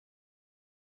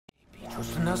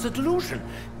just another delusion.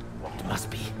 It must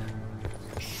be.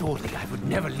 Surely I would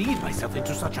never lead myself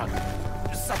into such a...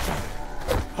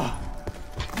 Oh,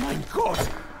 my God!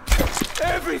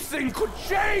 Everything could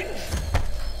change!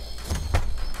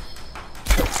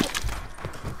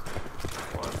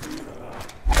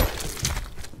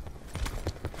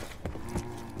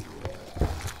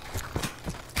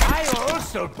 I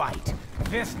also bite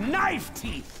with knife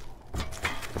teeth!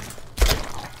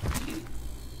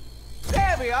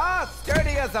 There we are,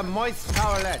 sturdy as a moist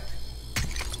towelette.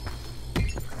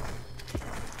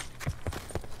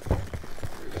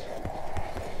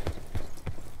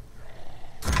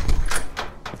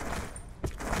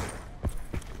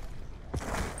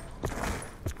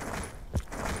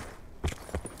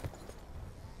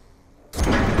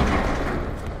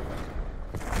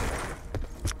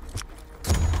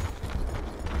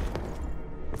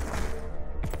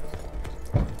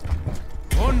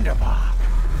 Wunderbar!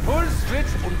 Full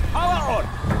switch and power on!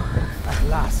 At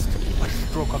last, a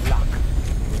stroke of luck.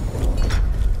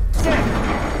 Then,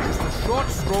 just a short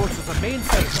stroll to the main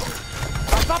cell.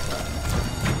 Up, up!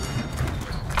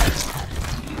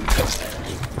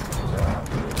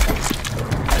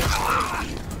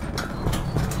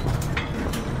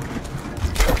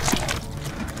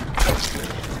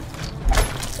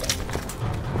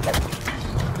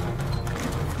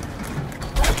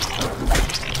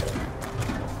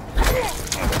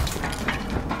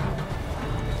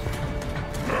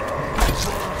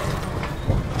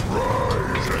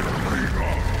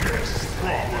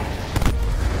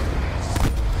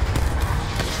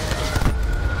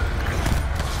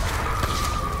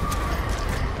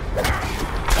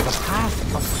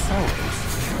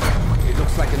 It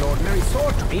looks like an ordinary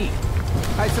sword to me.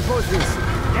 I suppose this...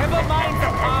 Never mind the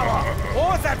power,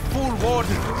 or that fool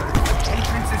warden.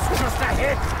 Entrance is just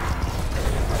ahead.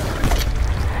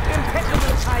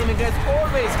 Impeccable timing as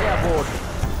always, Herr Warden.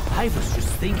 I was just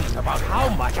thinking about how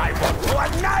much I want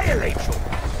to annihilate you.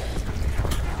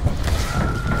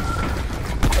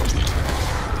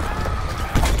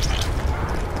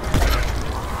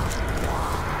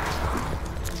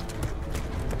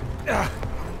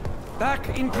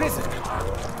 Back in prison.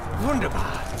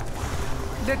 Wunderbar.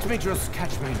 Let me just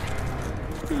catch my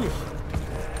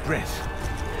breath.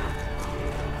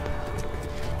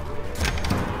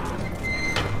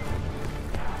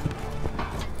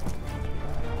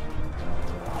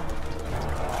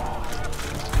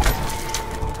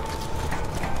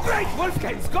 Great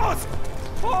Wolfgang's ghost!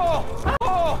 Oh!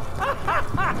 Oh!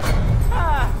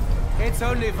 It's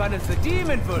only one of the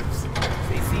demon wolves.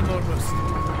 They seem almost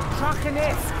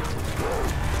draconesque.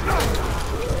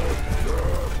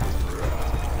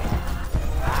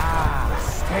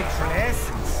 Spectral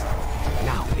essence.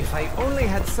 Now, if I only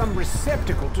had some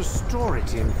receptacle to store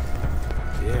it in.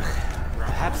 Ugh,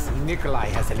 perhaps Nikolai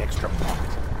has an extra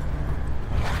pocket.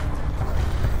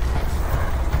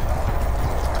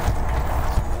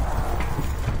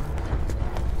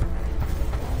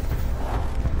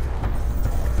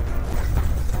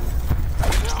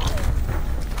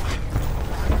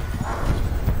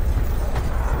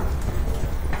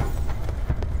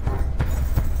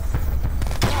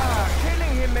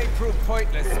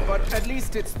 Pointless, but at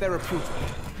least it's therapeutic.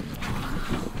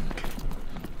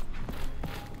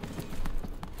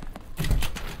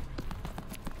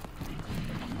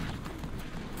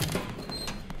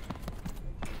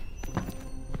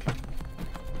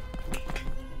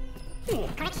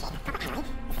 Correct shape, proper alloy,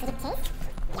 acidic taste.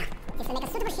 Yeah, this will make a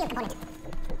suitable shield component.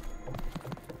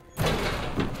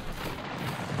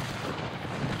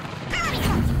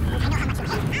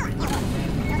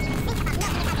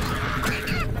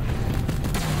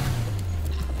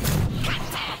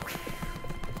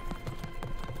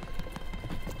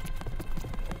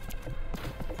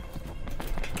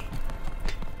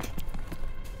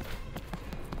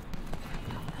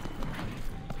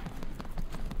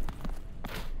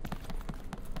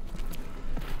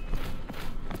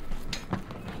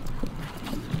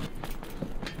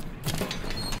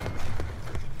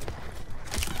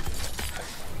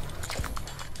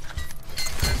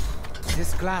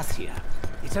 This glass here,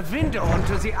 it's a window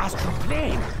onto the astral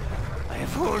plane. I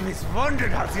have always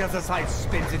wondered how the other side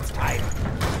spends its time.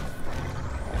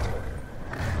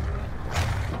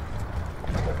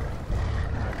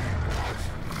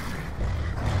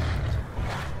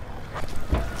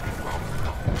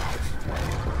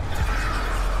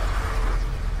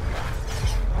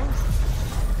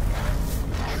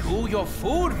 Chew your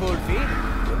food, Wolfie.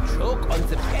 You'll choke on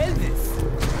the pelvis.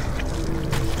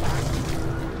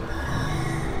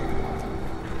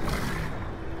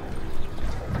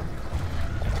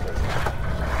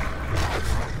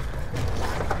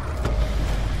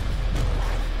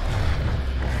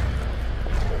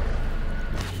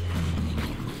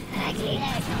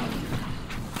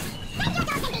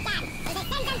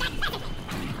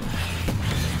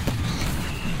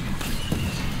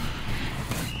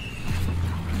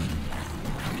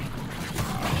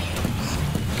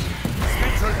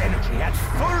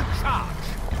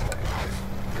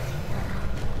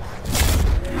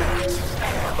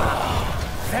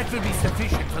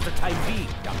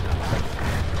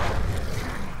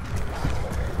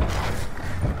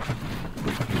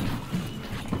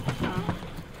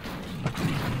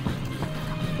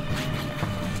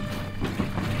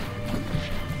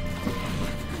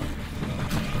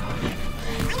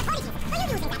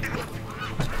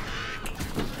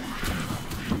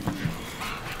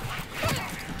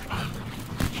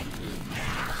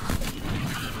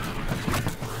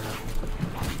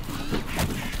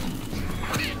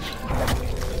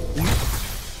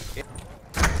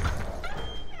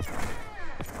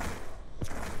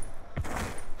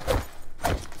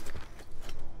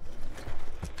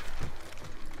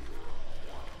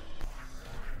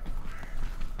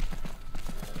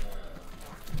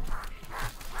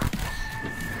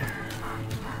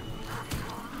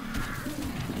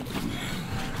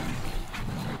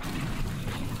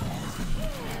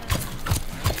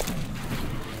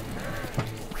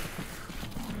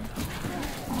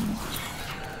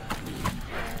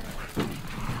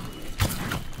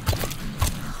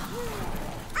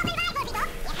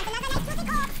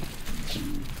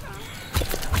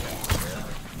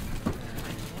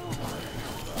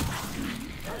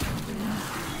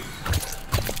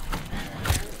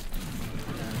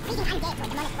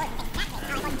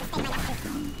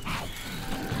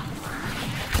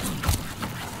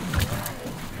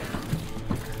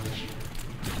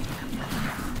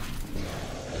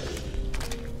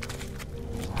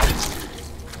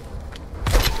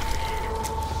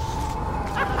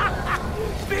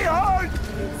 Behold!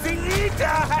 The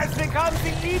Eater has become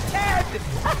the Eated!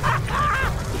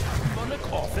 Monarch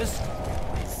office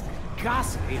is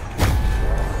ghastly.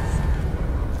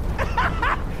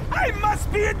 I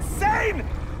must be insane!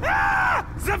 Ah!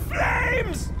 The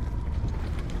flames!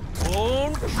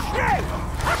 Oh, shit!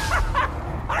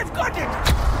 I've got it!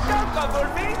 Don't gobble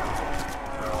me!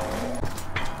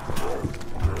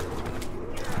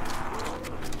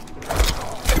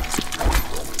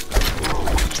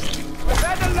 Was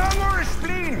that a lung or a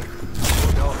spleen?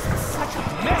 Oh no, such a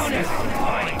mess!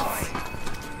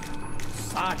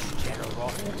 Such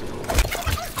generosity.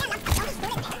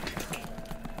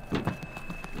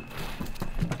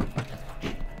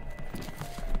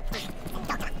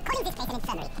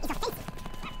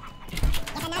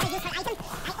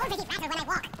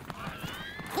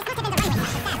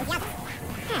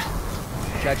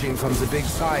 Judging from the big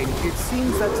sign, it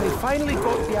seems that they finally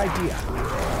got the idea.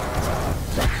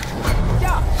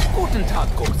 Ja, guten Tag,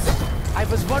 Ghost. I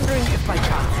was wondering if by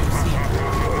chance you've seen it.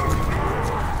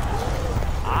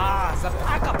 Ah, the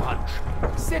Pack-a-Punch.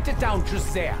 Set it down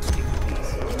just there, if you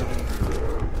please.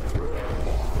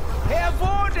 Herr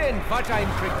Warden, what ein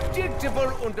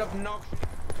predictable und obnoxious...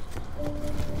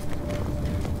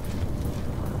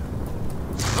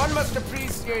 One must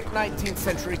appreciate 19th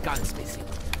century gunsmithing.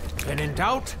 When in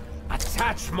doubt,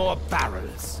 attach more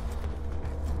barrels.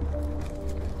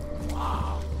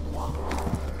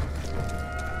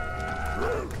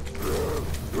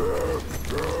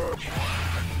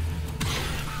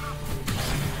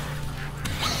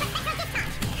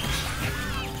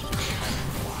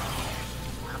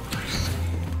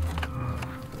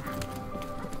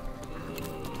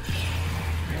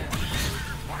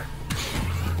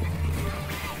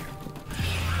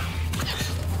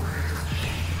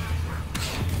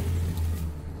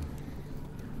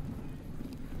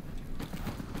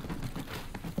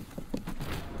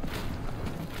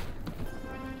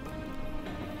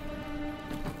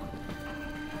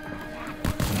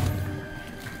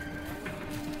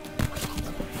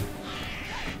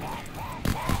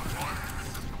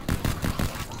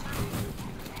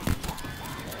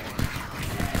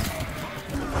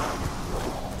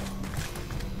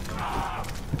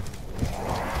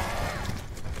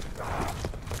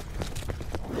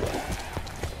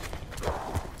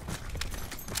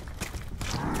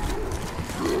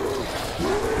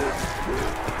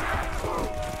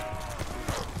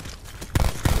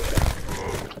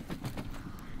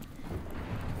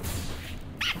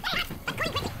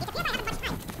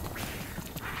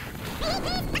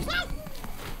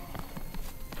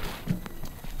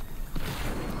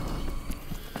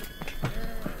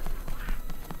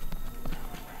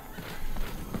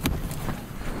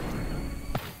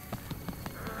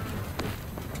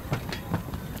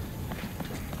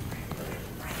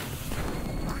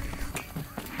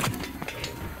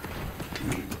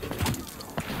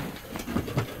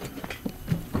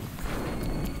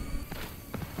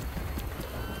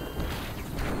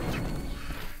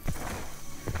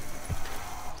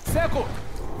 Sehr gut.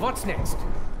 What's next?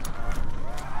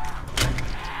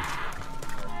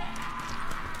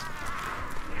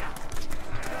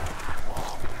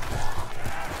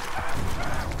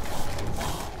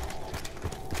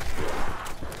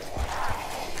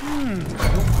 You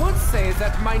could say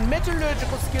that my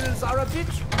metallurgical skills are a bit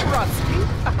rusty.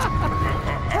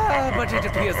 But it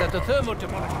appears that the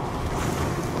thermodynamic...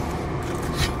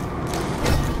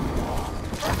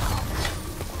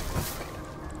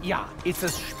 Yeah, it's a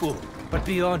spoon. But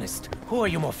be honest, who are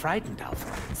you more frightened of?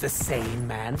 The sane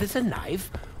man with a knife,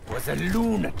 or the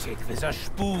lunatic with a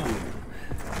spoon?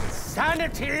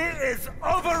 Sanity is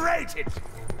overrated!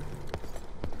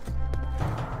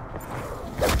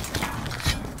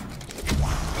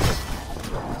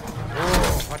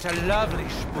 Oh, what a lovely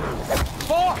spoon.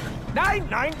 4, 9,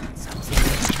 9, something in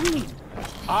between.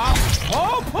 A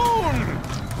harpoon!